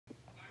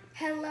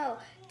Hello.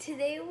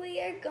 Today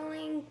we are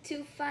going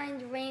to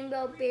find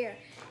Rainbow Bear.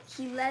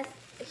 He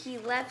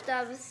left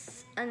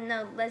us a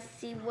note. Let's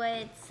see what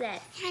it said.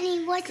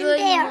 Honey, what's in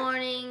Good there?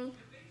 morning.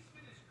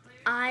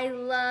 I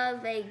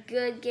love a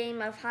good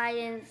game of hide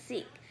and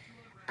seek.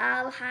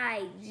 I'll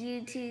hide,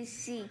 you two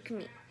seek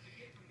me.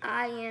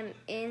 I am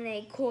in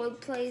a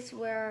cold place.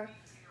 Where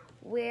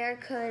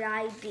could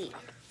I be?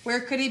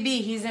 Where could he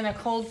be? He's in a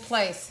cold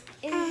place.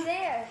 In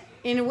there.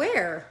 In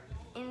where?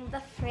 In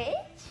the fridge?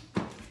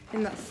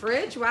 In the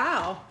fridge?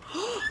 Wow.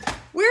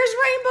 Where's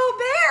Rainbow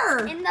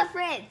Bear? In the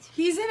fridge.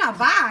 He's in a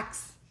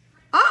box.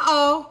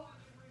 Uh-oh.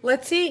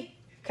 Let's see.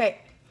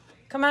 Okay.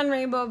 Come on,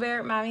 Rainbow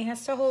Bear. Mommy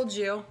has to hold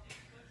you.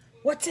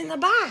 What's in the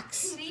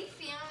box? Can we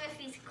feel him if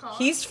he's cold?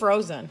 He's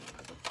frozen.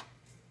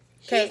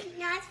 Okay. He's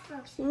not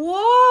frozen.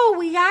 Whoa,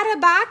 we got a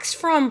box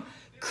from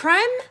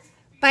Creme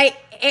by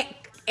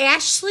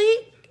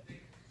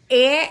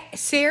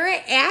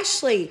Sarah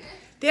Ashley.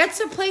 That's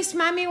the place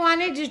Mommy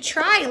wanted to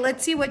try.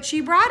 Let's see what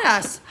she brought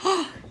us.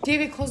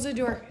 David, close the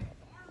door.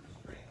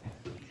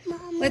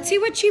 Mama, Let's see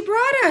what she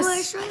brought us.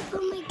 where should I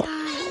put my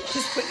guy?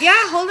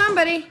 Yeah, hold on,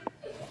 buddy.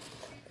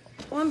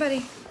 Hold on,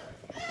 buddy.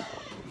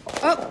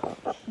 Oh,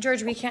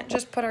 George, we can't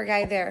just put our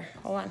guy there.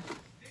 Hold on.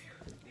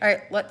 All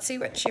right, let's see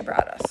what she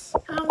brought us.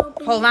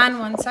 Hold on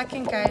 1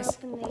 second, guys.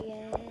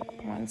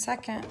 1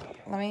 second.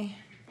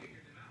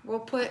 We'll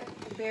put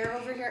Bear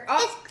over here. Oh,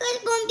 It's going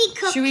to be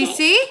cupcake. should we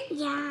see?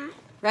 Yeah.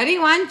 Ready?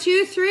 1,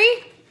 2,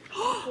 3.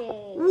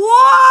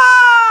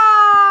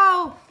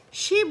 Whoa!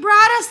 She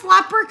brought us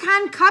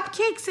leprechaun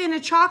cupcakes and a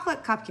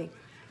chocolate cupcake.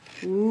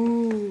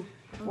 Ooh.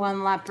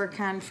 1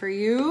 leprechaun for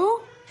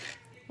you.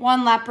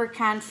 1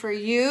 leprechaun for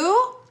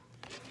you.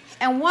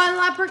 And 1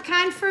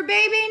 leprechaun for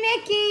baby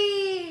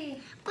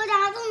Nikki. But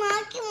I don't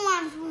like it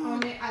one. Oh,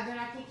 other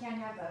Nikki can't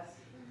have this.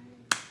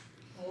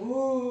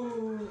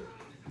 Ooh.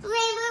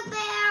 Rainbow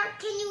Bear,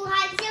 can you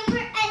hide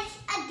somewhere else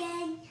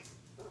again?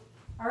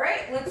 All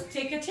right, let's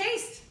take a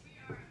taste.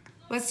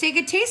 Let's take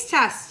a taste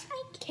test.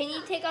 Can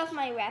you take off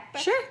my wrapper?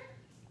 Sure.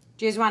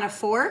 Do you guys want a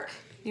fork?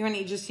 You want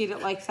to just eat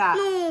it like that?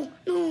 No.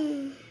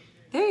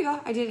 There you go.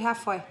 I did it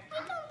halfway.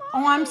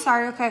 Oh, I'm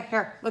sorry. Okay,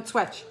 here. Let's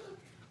switch.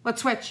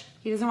 Let's switch.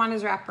 He doesn't want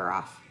his wrapper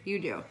off. You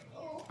do.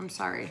 I'm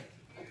sorry.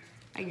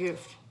 I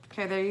goofed.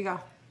 Okay, there you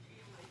go.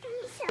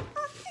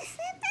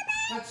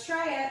 Let's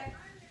try it.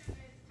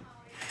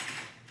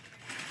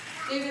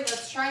 David,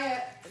 let's try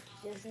it.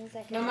 Just in a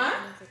second. Mama?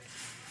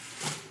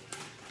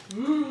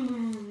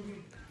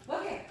 Mmm.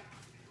 Look it.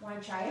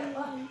 Want to try it?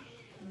 Look. Mmm.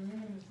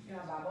 You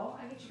want a bubble?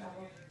 I get you a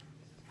bubble.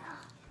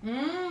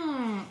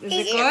 Mmm. Is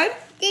it good?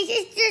 This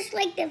is just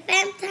like the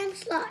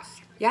Valentine's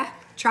sauce. Yeah.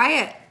 Try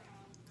it.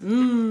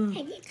 Mmm.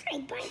 I did try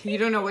bite. You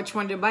don't know which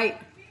one to bite.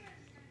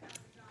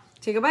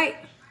 Take a bite.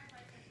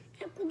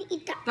 I'm going to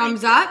eat that.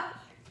 Thumbs up.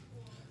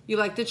 You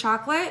like the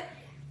chocolate?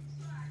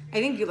 I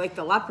think you like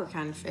the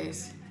leprechaun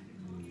face.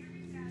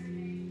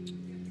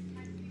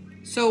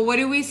 So what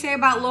do we say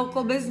about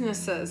local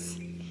businesses?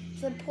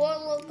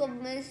 Support local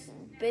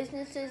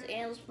businesses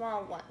and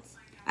small ones.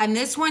 And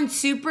this one's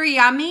super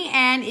yummy,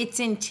 and it's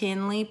in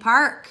Tinley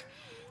Park.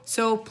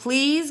 So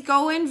please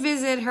go and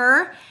visit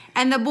her.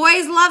 And the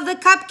boys love the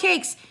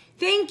cupcakes.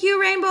 Thank you,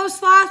 Rainbow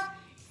Sloth.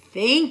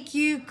 Thank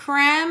you,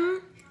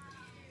 Creme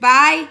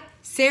by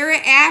Sarah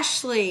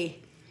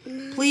Ashley.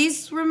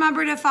 Please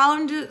remember to follow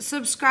and to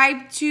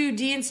subscribe to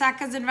Dee and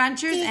Saka's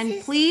Adventures.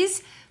 And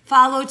please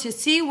follow to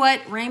see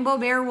what Rainbow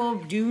Bear will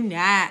do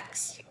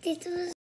next. This was